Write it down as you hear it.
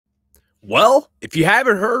Well, if you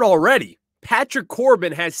haven't heard already, Patrick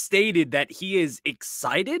Corbin has stated that he is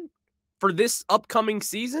excited for this upcoming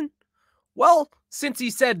season. Well, since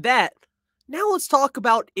he said that, now let's talk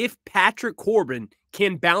about if Patrick Corbin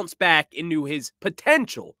can bounce back into his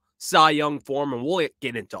potential Cy Young form, and we'll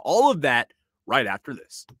get into all of that right after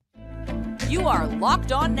this. You are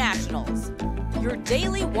Locked On Nationals, your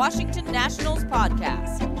daily Washington Nationals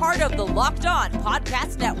podcast, part of the Locked On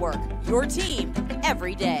Podcast Network, your team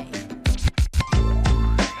every day.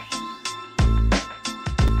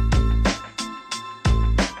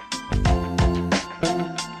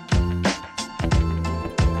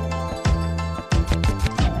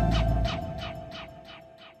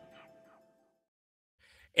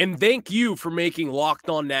 And thank you for making Locked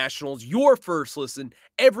On Nationals your first listen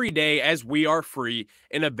every day, as we are free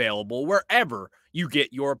and available wherever you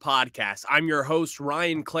get your podcasts. I'm your host,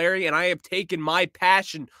 Ryan Clary, and I have taken my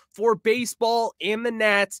passion for baseball and the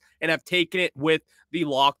Nats and have taken it with the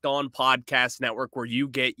Locked On Podcast Network, where you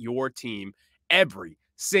get your team every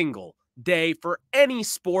single day for any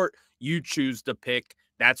sport you choose to pick.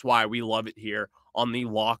 That's why we love it here on the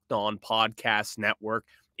Locked On Podcast Network.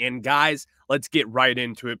 And guys, let's get right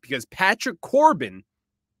into it, because Patrick Corbin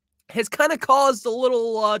has kind of caused a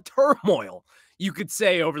little turmoil, you could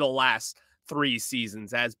say, over the last 3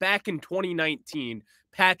 seasons. As back in 2019,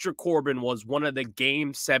 Patrick Corbin was one of the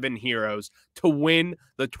Game 7 heroes to win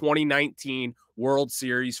the 2019 World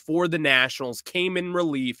Series for the Nationals, came in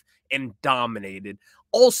relief and dominated.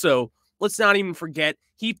 Also, let's not even forget,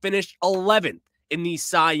 he finished 11th in the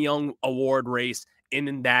Cy Young Award race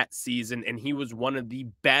in that season, and he was one of the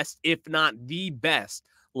best, if not the best,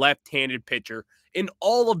 left-handed pitcher in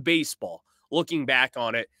all of baseball, looking back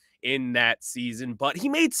on it in that season. But he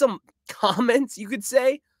made some comments, you could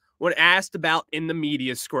say, when asked about in the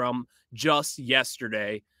media scrum just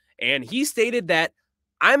yesterday, and he stated that,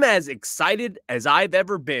 "I'm as excited as I've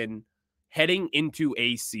ever been heading into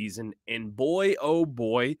a season," and boy, oh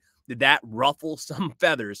boy, did that ruffle some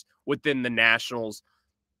feathers within the Nationals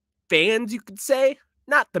fans, you could say.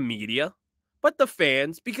 Not the media, but the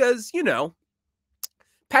fans, because,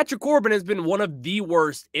 Patrick Corbin has been one of the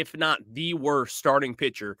worst, if not the worst, starting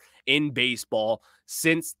pitcher in baseball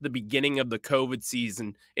since the beginning of the COVID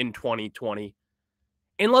season in 2020.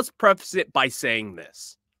 And let's preface it by saying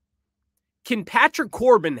this. Can Patrick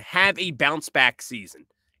Corbin have a bounce back season?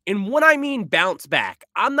 And when I mean bounce back,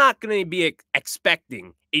 I'm not going to be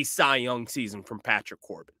expecting a Cy Young season from Patrick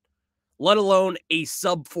Corbin, let alone a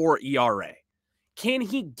sub-4 ERA. Can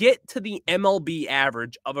he get to the MLB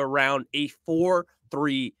average of around a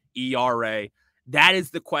 4.3 ERA? That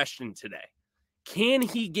is the question today. Can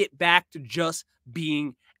he get back to just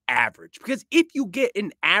being average? Because if you get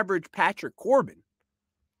an average Patrick Corbin,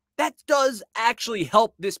 that does actually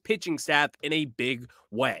help this pitching staff in a big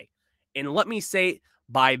way. And let me say it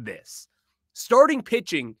by this. Starting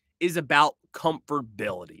pitching is about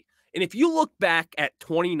comfortability. And if you look back at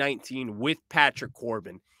 2019 with Patrick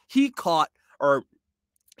Corbin, he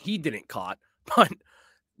didn't caught, but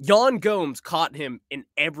Yan Gomes caught him in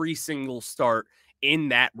every single start in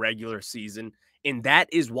that regular season. And that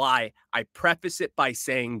is why I preface it by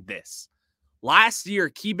saying this. Last year,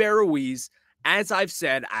 Keibert Ruiz, as I've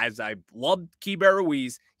said, as I've loved Keibert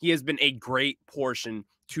Ruiz, he has been a great portion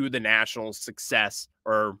to the Nationals' success,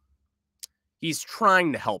 or he's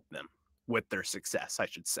trying to help them with their success, I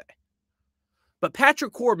should say. But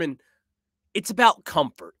Patrick Corbin, it's about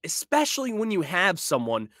comfort, especially when you have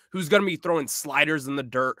someone who's going to be throwing sliders in the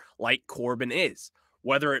dirt like Corbin is,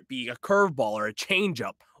 whether it be a curveball or a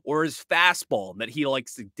changeup or his fastball that he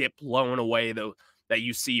likes to dip low and away, though, that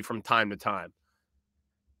you see from time to time.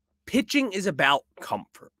 Pitching is about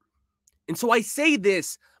comfort. And so I say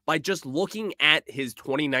this by just looking at his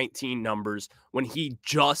 2019 numbers when he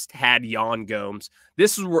just had Yan Gomes.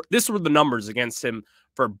 This were the numbers against him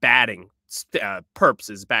for batting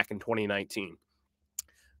purposes back in 2019.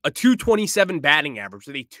 A 227 batting average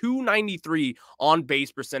with a 293 on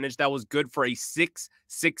base percentage. That was good for a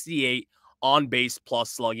 668 on base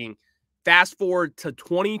plus slugging. Fast forward to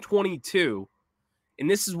 2022, and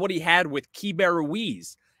this is what he had with Keibert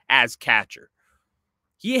Ruiz as catcher.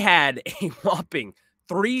 He had a whopping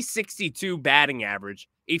 362 batting average,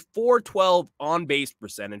 a 412 on base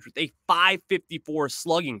percentage with a 554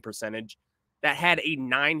 slugging percentage that had a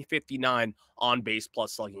 959 on base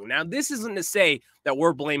plus slugging. Now, this isn't to say that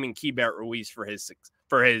we're blaming Keibert Ruiz for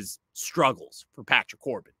his struggles for Patrick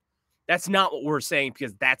Corbin. That's not what we're saying,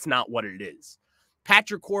 because that's not what it is.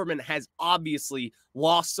 Patrick Corbin has obviously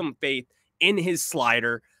lost some faith in his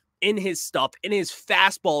slider, in his stuff, in his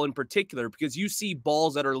fastball in particular, because you see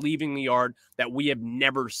balls that are leaving the yard that we have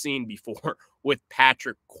never seen before with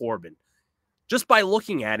Patrick Corbin. Just by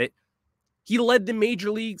looking at it, he led the major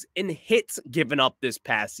leagues in hits given up this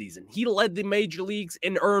past season. He led the major leagues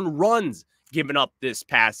in earned runs given up this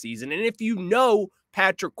past season. And if you know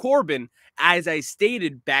Patrick Corbin, as I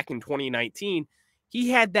stated back in 2019, he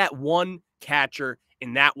had that one catcher,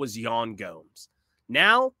 and that was Yan Gomes.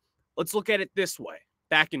 Now, let's look at it this way.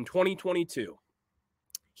 Back in 2022,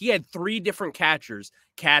 he had 3 different catchers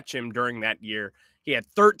catch him during that year. He had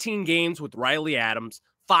 13 games with Riley Adams,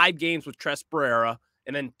 5 games with Tres Barrera,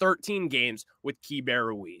 and then 13 games with Keibert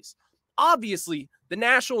Ruiz. Obviously, the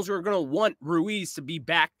Nationals are going to want Ruiz to be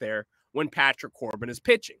back there when Patrick Corbin is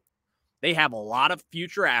pitching. They have a lot of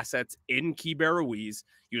future assets in Keibert Ruiz.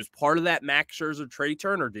 He was part of that Max Scherzer Trey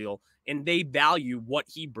Turner deal, and they value what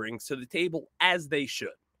he brings to the table, as they should.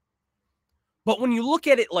 But when you look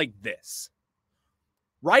at it like this,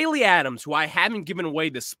 Riley Adams, who I haven't given away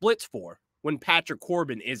the splits for when Patrick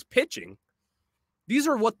Corbin is pitching, these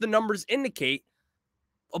are what the numbers indicate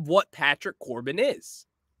of what Patrick Corbin is.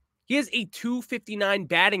 He has a .259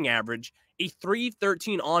 batting average, a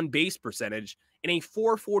 .313 on-base percentage, and a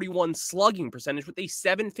 .441 slugging percentage with a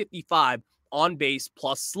 .755 on-base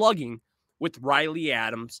plus slugging with Riley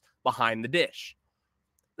Adams behind the dish.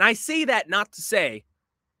 And I say that not to say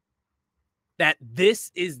that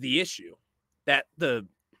this is the issue, that the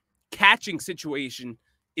catching situation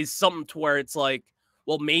is something to where it's like,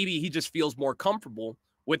 well, maybe he just feels more comfortable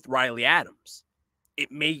with Riley Adams.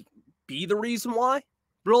 It may be the reason why,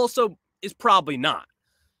 but also is probably not.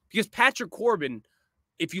 Because Patrick Corbin,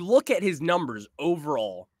 if you look at his numbers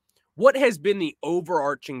overall, what has been the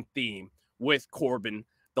overarching theme with Corbin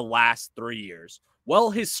the last 3 years? Well,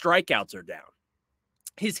 his strikeouts are down.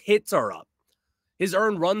 His hits are up. His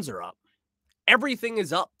earned runs are up. Everything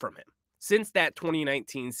is up from him since that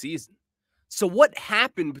 2019 season. So what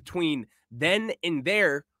happened between then and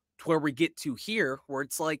there to where we get to here, where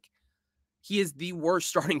it's like, he is the worst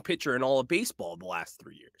starting pitcher in all of baseball the last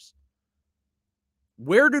 3 years?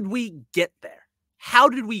 Where did we get there? How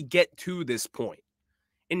did we get to this point?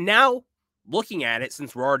 And now, looking at it,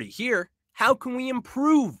 since we're already here, how can we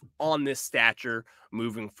improve on this stature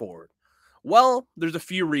moving forward? Well, there's a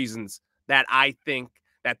few reasons that I think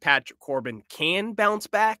that Patrick Corbin can bounce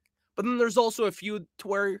back, but then there's also a few to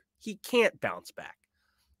where he can't bounce back.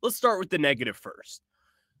 Let's start with the negative first.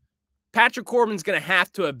 Patrick Corbin's going to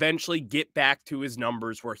have to eventually get back to his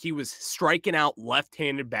numbers where he was striking out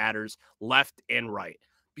left-handed batters left and right.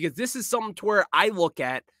 Because this is something to where I look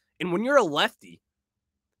at, and when you're a lefty,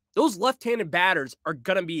 those left-handed batters are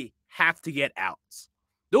going to have to get outs.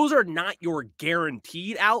 Those are not your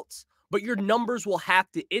guaranteed outs, but your numbers will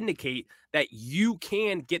have to indicate that you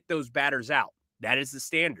can get those batters out. That is the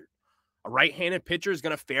standard. A right-handed pitcher is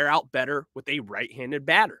going to fare out better with a right-handed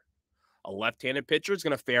batter. A left-handed pitcher is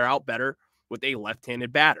going to fare out better with a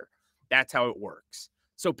left-handed batter. That's how it works.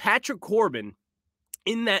 So Patrick Corbin,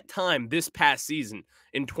 in that time this past season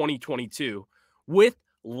in 2022, with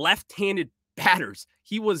left-handed batters,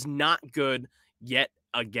 he was not good yet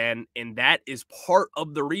again. And that is part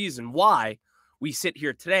of the reason why we sit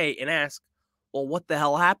here today and ask, well, what the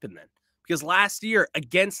hell happened then? Because last year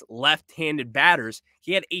against left-handed batters,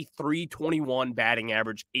 he had a .321 batting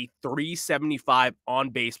average, a .375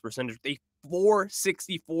 on-base percentage, a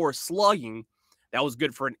 .464 slugging. That was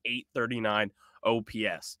good for an .839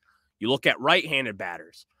 OPS. You look at right-handed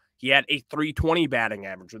batters, he had a .320 batting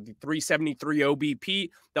average with a .373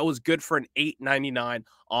 OBP. That was good for an .899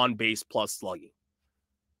 on-base plus slugging.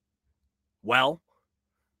 Well,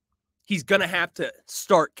 he's going to have to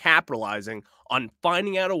start capitalizing on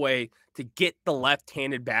finding out a way to get the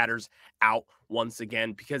left-handed batters out once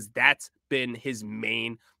again, because that's been his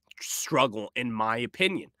main struggle, in my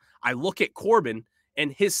opinion. I look at Corbin,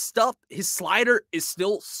 and his slider is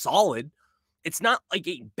still solid. It's not like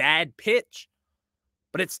a bad pitch,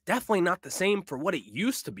 but it's definitely not the same for what it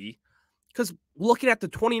used to be. Because looking at the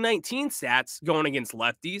 2019 stats going against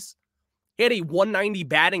lefties, he had a .190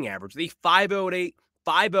 batting average, a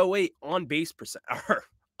 .508 on base percent, or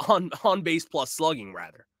on base plus slugging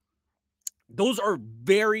rather. Those are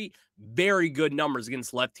very, very good numbers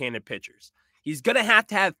against left-handed pitchers. He's going to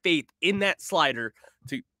have faith in that slider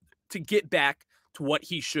to get back to what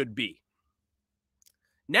he should be.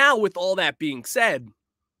 Now, with all that being said,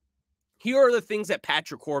 here are the things that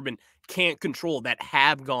Patrick Corbin can't control that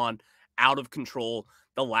have gone out of control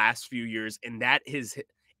the last few years, and that is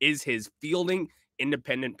his fielding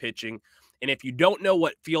independent pitching. And if you don't know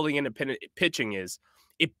what fielding independent pitching is,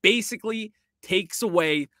 it basically takes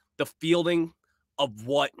away the fielding of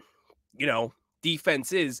what,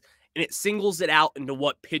 defense is, and it singles it out into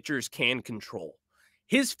what pitchers can control.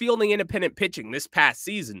 His fielding independent pitching this past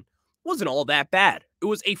season wasn't all that bad. It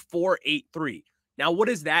was a 4.83. Now, what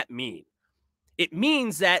does that mean? It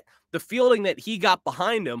means that the fielding that he got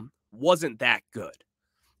behind him wasn't that good.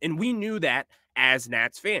 And we knew that as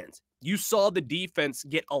Nats fans. You saw the defense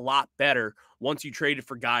get a lot better once you traded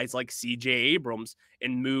for guys like C.J. Abrams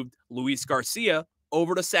and moved Luis Garcia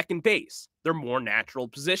over to second base. They're more natural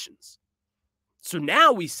positions. So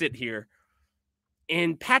now we sit here,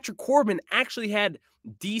 and Patrick Corbin actually had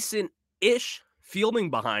decent-ish fielding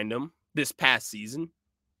behind him this past season,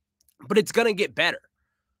 but it's going to get better.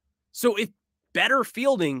 So if better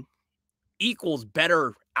fielding equals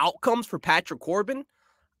better outcomes for Patrick Corbin,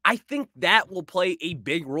 I think that will play a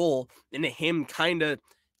big role in him kind of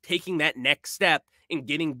taking that next step and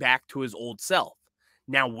getting back to his old self.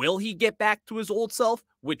 Now, will he get back to his old self,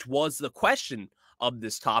 which was the question of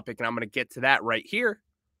this topic, and I'm going to get to that right here.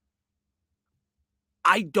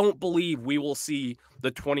 I don't believe we will see the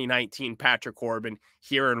 2019 Patrick Corbin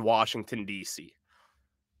here in Washington, D.C.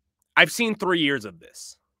 I've seen 3 years of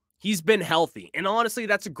this. He's been healthy, and honestly,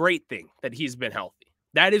 that's a great thing that he's been healthy.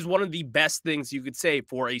 That is one of the best things you could say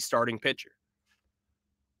for a starting pitcher.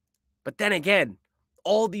 But then again,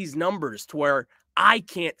 all these numbers to where I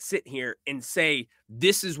can't sit here and say,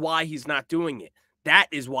 this is why he's not doing it. That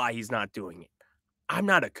is why he's not doing it. I'm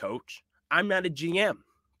not a coach. I'm not a GM.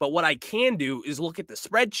 But what I can do is look at the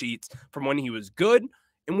spreadsheets from when he was good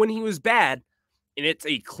and when he was bad. And it's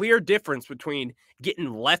a clear difference between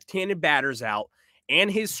getting left-handed batters out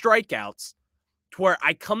and his strikeouts, to where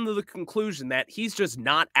I come to the conclusion that he's just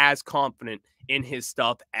not as confident in his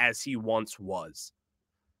stuff as he once was.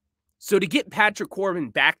 So to get Patrick Corbin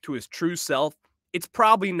back to his true self, it's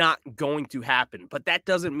probably not going to happen, but that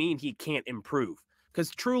doesn't mean he can't improve,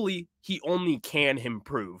 because truly he only can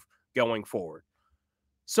improve going forward.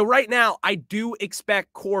 So right now, I do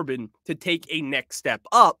expect Corbin to take a next step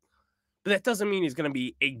up, but that doesn't mean he's going to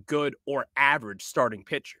be a good or average starting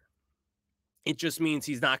pitcher. It just means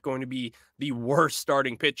he's not going to be the worst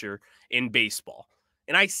starting pitcher in baseball.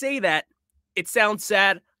 And I say that, it sounds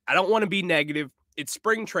sad. I don't want to be negative. It's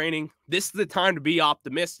spring training. This is the time to be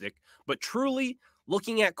optimistic. But truly,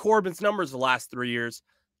 looking at Corbin's numbers the last 3 years,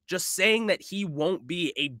 just saying that he won't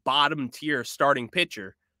be a bottom tier starting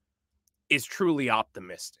pitcher is truly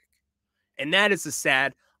optimistic. And that is the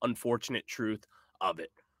sad, unfortunate truth of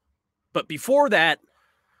it. But before that,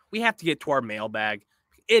 we have to get to our mailbag.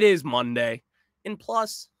 It is Monday. And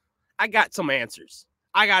plus, I got some answers.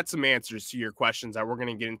 I got some answers to your questions that we're going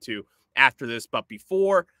to get into after this. But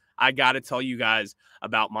before, I got to tell you guys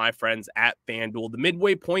about my friends at FanDuel. The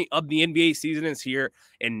midway point of the NBA season is here,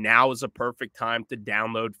 and now is a perfect time to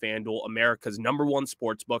download FanDuel, America's #1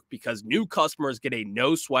 sportsbook, because new customers get a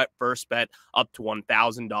no-sweat first bet up to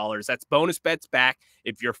 $1,000. That's bonus bets back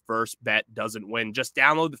if your first bet doesn't win. Just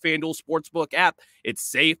download the FanDuel Sportsbook app. It's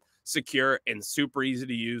safe, secure, and super easy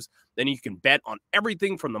to use. Then you can bet on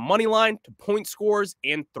everything from the money line to point scores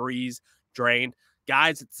and threes drained.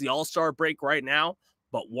 Guys, it's the All-Star break right now,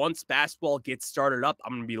 but once basketball gets started up,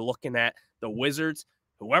 I'm going to be looking at the Wizards.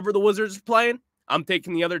 Whoever the Wizards are playing, I'm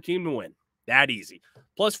taking the other team to win. That easy.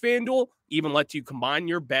 Plus, FanDuel even lets you combine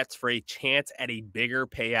your bets for a chance at a bigger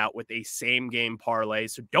payout with a same-game parlay.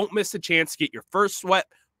 So don't miss the chance to get your first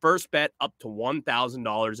bet up to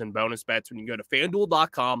 $1,000 in bonus bets when you go to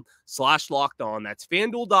FanDuel.com/lockedon. That's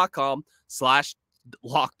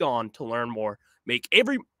FanDuel.com/lockedon to learn more. Make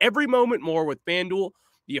every moment more with FanDuel,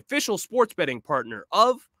 the official sports betting partner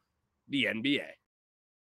of the NBA.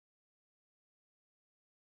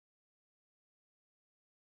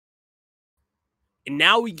 And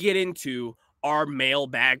now we get into our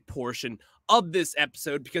mailbag portion of this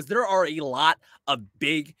episode, because there are a lot of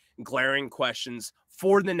big, glaring questions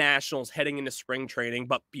for the Nationals heading into spring training.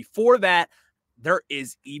 But before that, there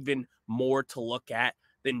is even more to look at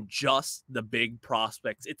than just the big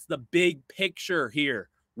prospects. It's the big picture here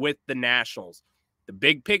with the Nationals. The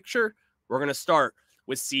big picture, we're going to start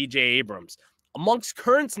with C.J. Abrams. Amongst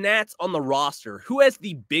current Nats on the roster, who has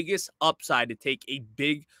the biggest upside to take a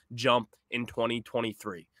big jump in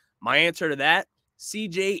 2023? My answer to that,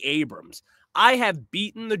 C.J. Abrams. I have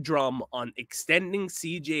beaten the drum on extending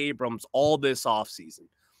C.J. Abrams all this offseason.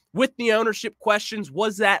 With the ownership questions,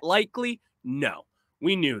 was that likely? No,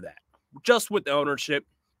 we knew that. Just with the ownership,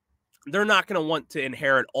 they're not going to want to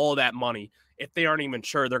inherit all that money if they aren't even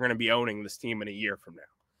sure they're going to be owning this team in a year from now.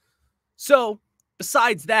 So,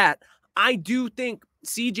 besides that, I do think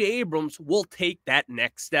C.J. Abrams will take that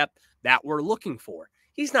next step that we're looking for.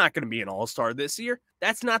 He's not going to be an all-star this year.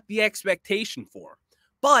 That's not the expectation for him.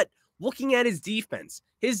 But looking at his defense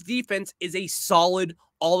is a solid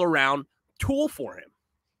all-around tool for him.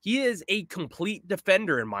 He is a complete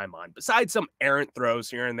defender in my mind. Besides some errant throws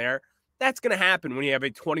here and there, That's going to happen when you have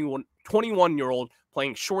a 21-year-old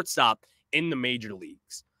playing shortstop in the major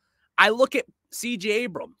leagues. I look at CJ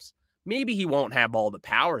Abrams. Maybe he won't have all the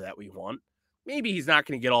power that we want. Maybe he's not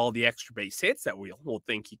going to get all the extra base hits that we'll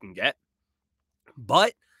think he can get.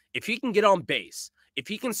 But if he can get on base, if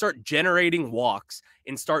he can start generating walks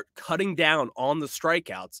and start cutting down on the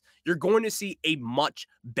strikeouts, you're going to see a much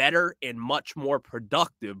better and much more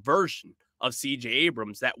productive version of CJ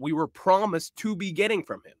Abrams that we were promised to be getting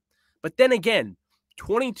from him. But then again,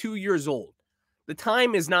 22 years old, the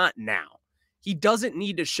time is not now. He doesn't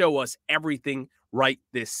need to show us everything right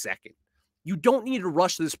this second. You don't need to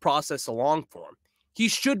rush this process along for him. He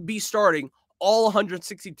should be starting all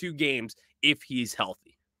 162 games if he's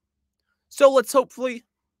healthy. So let's hopefully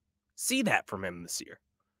see that from him this year.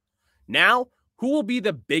 Now, who will be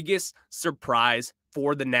the biggest surprise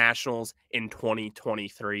for the Nationals in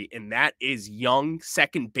 2023? And that is young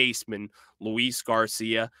second baseman Luis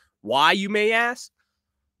Garcia. Why, you may ask?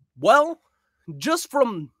 Well, just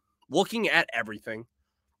from looking at everything,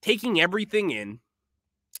 taking everything in,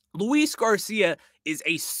 Luis Garcia is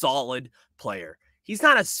a solid player. He's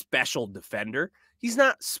not a special defender. He's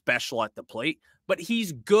not special at the plate, but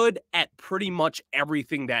he's good at pretty much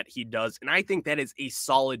everything that he does. And I think that is a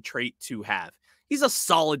solid trait to have. He's a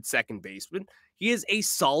solid second baseman. He is a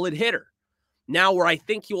solid hitter. Now, where I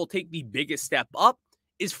think he will take the biggest step up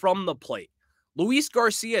is from the plate. Luis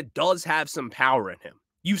Garcia does have some power in him.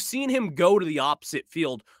 You've seen him go to the opposite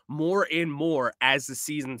field more and more as the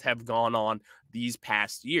seasons have gone on these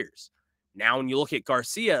past years. Now, when you look at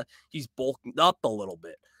Garcia, he's bulked up a little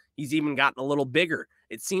bit. He's even gotten a little bigger.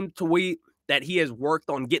 It seems to me that he has worked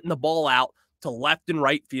on getting the ball out to left and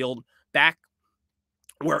right field, back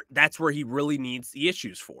where that's where he really needs the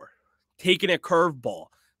issues for. Taking a curveball,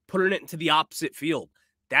 putting it into the opposite field.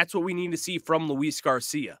 That's what we need to see from Luis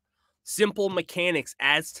Garcia. Simple mechanics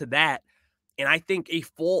adds to that. And I think a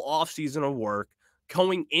full offseason of work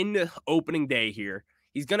going into opening day here,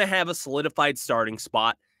 he's going to have a solidified starting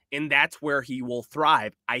spot, and that's where he will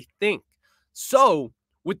thrive, I think. So,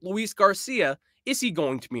 with Luis Garcia, is he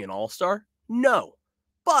going to be an all-star? No.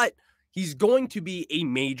 But he's going to be a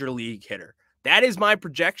major league hitter. That is my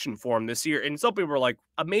projection for him this year. And some people are like,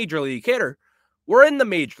 a major league hitter? We're in the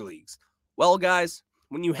major leagues. Well, guys,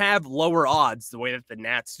 when you have lower odds, the way that the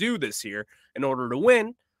Nats do this year, in order to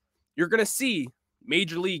win, you're going to see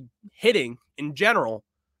major league hitting in general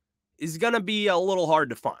is going to be a little hard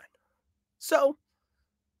to find. So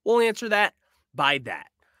we'll answer that by that.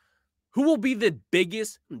 Who will be the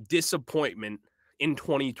biggest disappointment in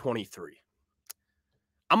 2023?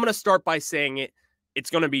 I'm going to start by saying it's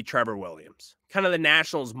going to be Trevor Williams, kind of the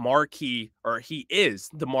Nationals' marquee, or he is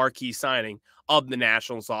the marquee signing of the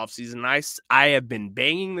Nationals offseason. I have been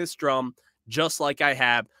banging this drum just like I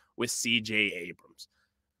have with CJ Abrams.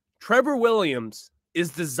 Trevor Williams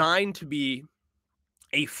is designed to be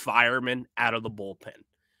a fireman out of the bullpen.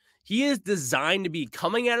 He is designed to be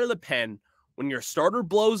coming out of the pen when your starter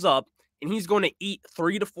blows up, and he's going to eat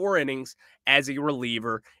 3 to 4 innings as a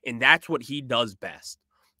reliever, and that's what he does best.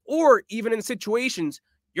 Or even in situations,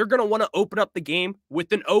 you're going to want to open up the game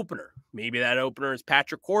with an opener. Maybe that opener is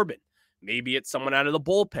Patrick Corbin. Maybe it's someone out of the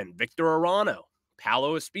bullpen, Victor Arano,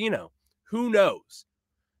 Paolo Espino. Who knows?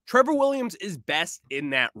 Trevor Williams is best in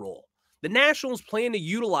that role. The Nationals plan to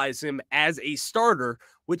utilize him as a starter,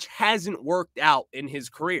 which hasn't worked out in his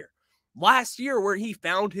career. Last year, where he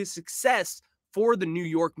found his success for the New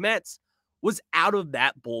York Mets, was out of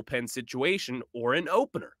that bullpen situation or an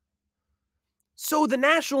opener. So the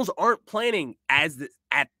Nationals aren't planning, at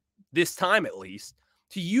this time at least,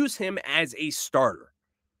 to use him as a starter.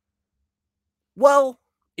 Well,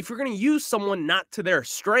 if you're going to use someone not to their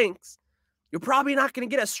strengths, you're probably not going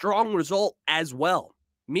to get a strong result as well.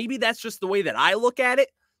 Maybe that's just the way that I look at it,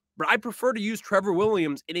 but I prefer to use Trevor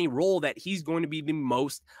Williams in a role that he's going to be the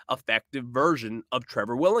most effective version of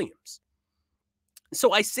Trevor Williams.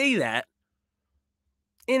 So I say that,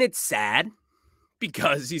 and it's sad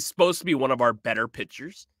because he's supposed to be one of our better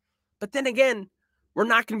pitchers. But then again, we're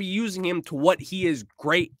not going to be using him to what he is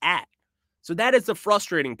great at. So that is the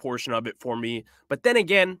frustrating portion of it for me. But then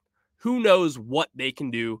again, who knows what they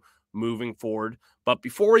can do moving forward. But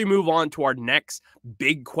before we move on to our next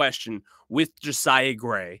big question with Josiah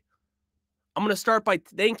Gray, I'm going to start by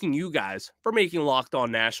thanking you guys for making Locked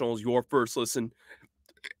On Nationals your first listen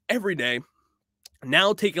every day.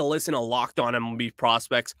 Now take a listen to Locked On MLB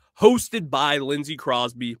Prospects, hosted by Lindsey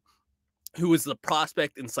Crosby, who is the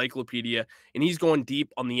prospect encyclopedia, and he's going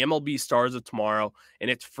deep on the MLB stars of tomorrow, and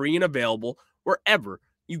it's free and available wherever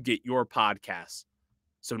you get your podcasts.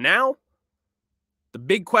 So now, the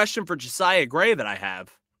big question for Josiah Gray that I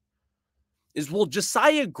have, is, will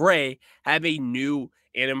Josiah Gray have a new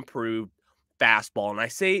and improved fastball? And I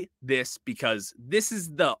say this because this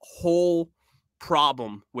is the whole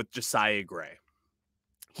problem with Josiah Gray.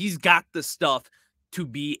 He's got the stuff to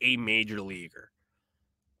be a major leaguer.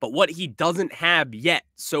 But what he doesn't have yet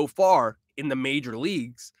so far in the major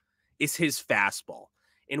leagues is his fastball.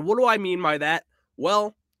 And what do I mean by that?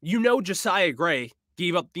 Well, Josiah Gray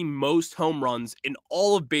gave up the most home runs in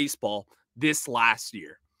all of baseball this last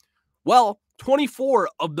year. Well, 24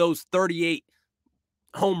 of those 38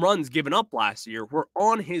 home runs given up last year were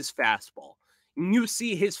on his fastball. And you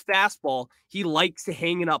see his fastball, he likes to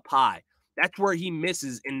hang it up high. That's where he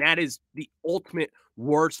misses, and that is the ultimate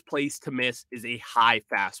worst place to miss, is a high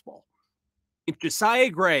fastball. If Josiah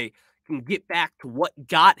Gray can get back to what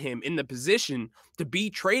got him in the position to be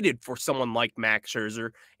traded for someone like Max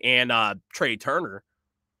Scherzer and Trey Turner,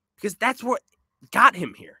 because that's what got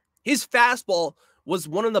him here. His fastball was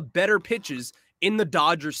one of the better pitches in the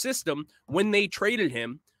Dodger system when they traded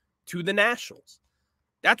him to the Nationals.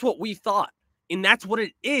 That's what we thought. And that's what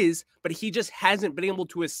it is, but he just hasn't been able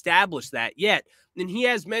to establish that yet. And he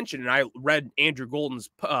has mentioned, and I read Andrew Golden's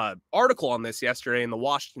article on this yesterday in the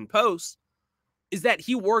Washington Post, is that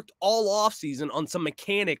he worked all offseason on some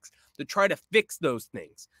mechanics to try to fix those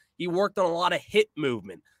things. He worked on a lot of hip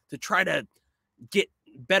movement to try to get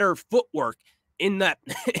better footwork in that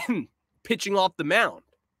in pitching off the mound.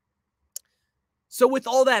 So with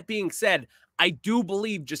all that being said, I do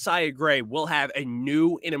believe Josiah Gray will have a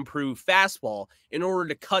new and improved fastball in order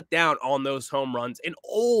to cut down on those home runs. And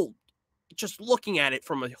just looking at it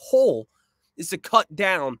from a whole, is to cut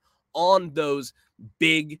down on those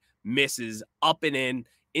big misses up and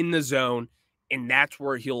in the zone. And that's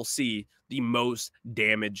where he'll see the most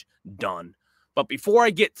damage done. But before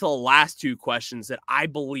I get to the last two questions that I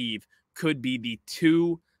believe could be the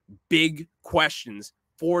two big questions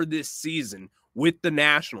for this season with the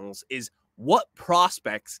Nationals, is what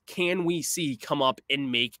prospects can we see come up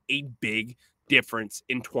and make a big difference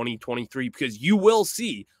in 2023? Because you will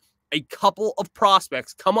see a couple of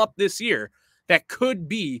prospects come up this year that could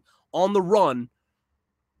be on the run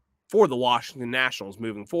for the Washington Nationals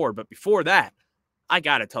moving forward. But before that, I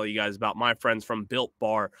got to tell you guys about my friends from Built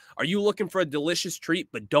Bar. Are you looking for a delicious treat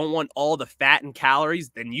but don't want all the fat and calories?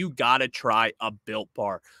 Then you got to try a Built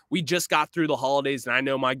Bar. We just got through the holidays, and I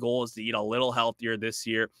know my goal is to eat a little healthier this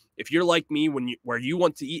year. If you're like me, where you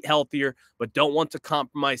want to eat healthier but don't want to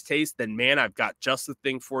compromise taste, then man, I've got just the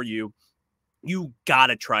thing for you. You got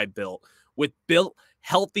to try Built. With Built,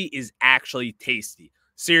 healthy is actually tasty.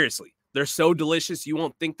 Seriously, they're so delicious you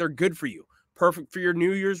won't think they're good for you. Perfect for your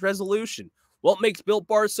New Year's resolution. What makes Built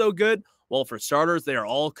Bars so good? Well, for starters, they are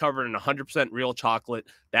all covered in 100% real chocolate.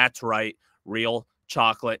 That's right, real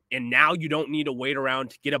chocolate. And now you don't need to wait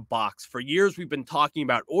around to get a box. For years, we've been talking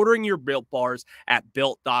about ordering your Built Bars at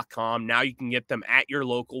Built.com. Now you can get them at your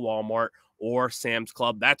local Walmart or Sam's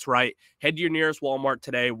Club. That's right. Head to your nearest Walmart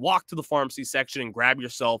today, walk to the pharmacy section, and grab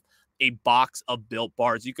yourself a box of Built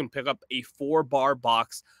Bars. You can pick up a 4-bar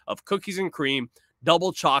box of cookies and cream,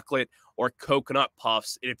 double chocolate, or coconut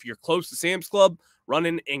puffs. And if you're close to Sam's Club, run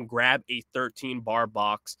in and grab a 13-bar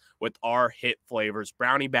box with our hit flavors,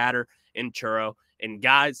 brownie batter and churro. And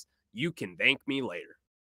guys, you can thank me later.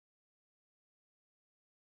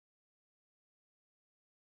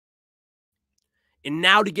 And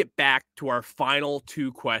now to get back to our final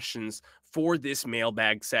two questions for this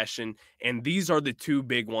mailbag session. And these are the two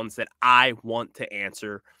big ones that I want to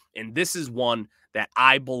answer. And this is one that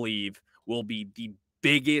I believe will be the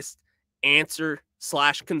biggest answer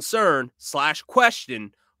 / concern /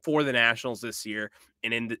 question for the Nationals this year.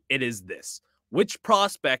 And it is this: which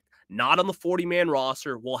prospect not on the 40-man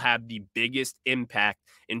roster will have the biggest impact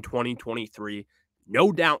in 2023?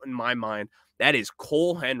 No doubt in my mind, that is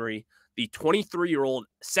Cole Henry, the 23-year-old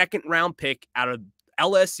second-round pick out of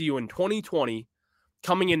LSU in 2020,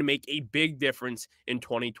 coming in to make a big difference in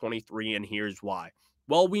 2023. And here's why.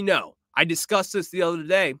 Well, we know. I discussed this the other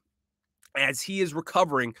day, as he is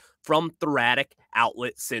recovering from thoracic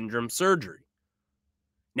outlet syndrome surgery.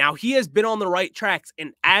 Now, he has been on the right tracks,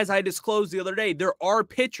 and as I disclosed the other day, there are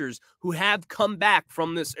pitchers who have come back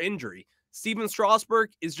from this injury. Steven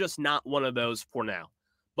Strasburg is just not one of those for now.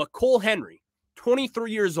 But Cole Henry,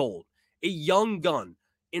 23 years old, a young gun,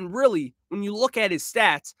 and really, when you look at his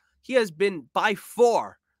stats, he has been by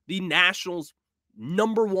far the Nationals'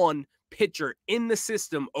 #1 pitcher in the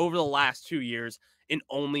system over the last 2 years in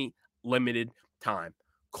only limited time.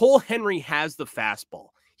 Cole Henry has the fastball.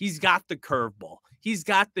 He's got the curveball. He's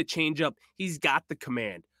got the changeup. He's got the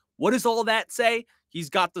command. What does all that say? He's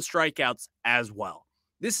got the strikeouts as well.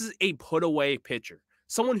 This is a put-away pitcher.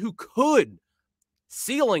 Someone who could,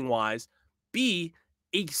 ceiling-wise, be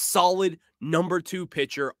a solid number 2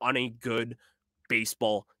 pitcher on a good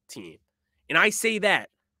baseball team. And I say that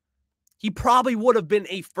he probably would have been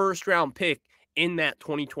a first-round pick in that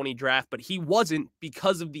 2020 draft, but he wasn't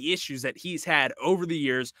because of the issues that he's had over the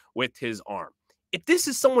years with his arm. If this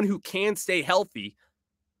is someone who can stay healthy,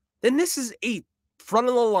 then this is a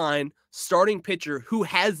front-of-the-line starting pitcher who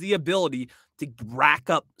has the ability to rack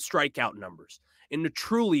up strikeout numbers and to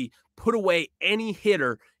truly put away any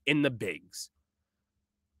hitter in the bigs.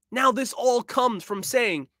 Now, this all comes from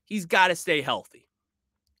saying he's got to stay healthy,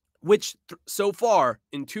 which so far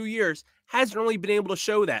in 2 years hasn't really been able to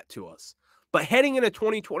show that to us. But heading into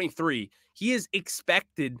 2023, he is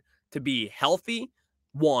expected to be healthy,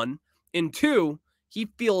 1, and 2, he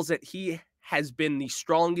feels that he has been the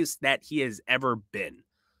strongest that he has ever been.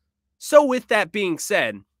 So with that being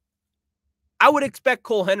said, I would expect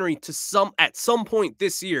Cole Henry to at some point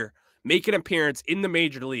this year make an appearance in the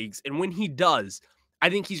major leagues, and when he does, I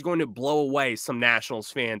think he's going to blow away some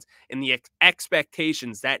Nationals fans, and the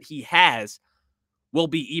expectations that he has will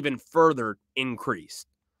be even further increased.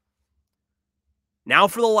 Now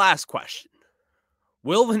for the last question.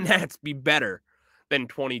 Will the Nats be better than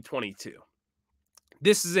 2022?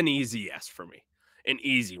 This is an easy yes for me, an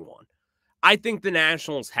easy one. I think the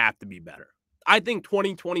Nationals have to be better. I think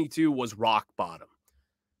 2022 was rock bottom.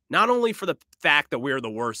 Not only for the fact that we're the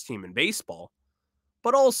worst team in baseball,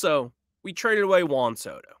 but also we traded away Juan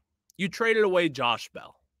Soto. You traded away Josh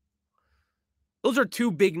Bell. Those are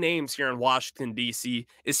 2 big names here in Washington, D.C.,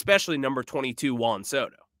 especially number 22, Juan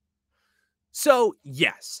Soto. So,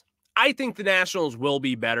 yes, I think the Nationals will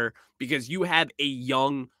be better because you have a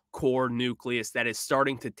young core nucleus that is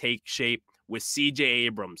starting to take shape with C.J.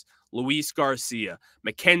 Abrams, Luis Garcia,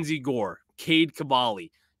 Mackenzie Gore, Cade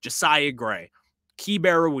Cavalli, Josiah Gray,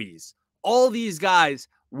 Keibert Ruiz. All these guys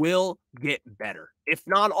will get better. If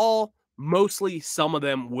not all, mostly some of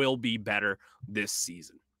them will be better this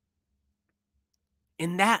season.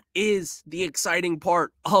 And that is the exciting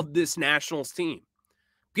part of this Nationals team,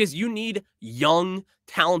 because you need young,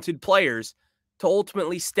 talented players to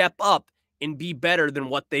ultimately step up and be better than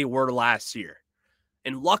what they were last year.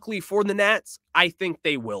 And luckily for the Nats, I think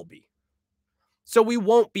they will be. So we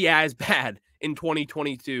won't be as bad in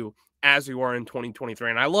 2022 as we were in 2023.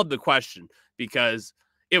 And I love the question because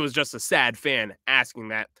it was just a sad fan asking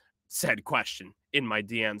that said question in my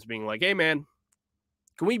DMs, being like, hey, man,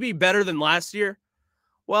 can we be better than last year?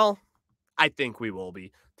 Well, I think we will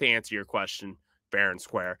be, to answer your question fair and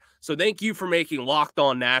square. So thank you for making Locked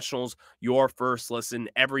On Nationals your first listen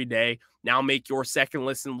every day. Now make your second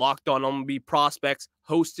listen Locked On MLB Prospects,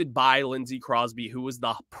 hosted by Lindsey Crosby, who is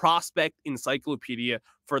the prospect encyclopedia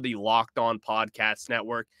for the Locked On Podcast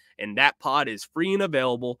Network. And that pod is free and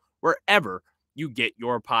available wherever you get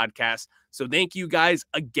your podcast. So thank you guys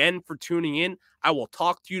again for tuning in. I will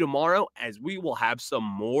talk to you tomorrow as we will have some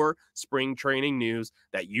more spring training news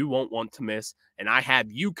that you won't want to miss. And I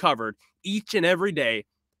have you covered each and every day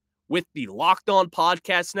with the Locked On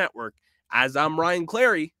Podcast Network. As I'm Ryan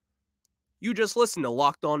Clary, you just listened to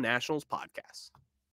Locked On Nationals Podcast.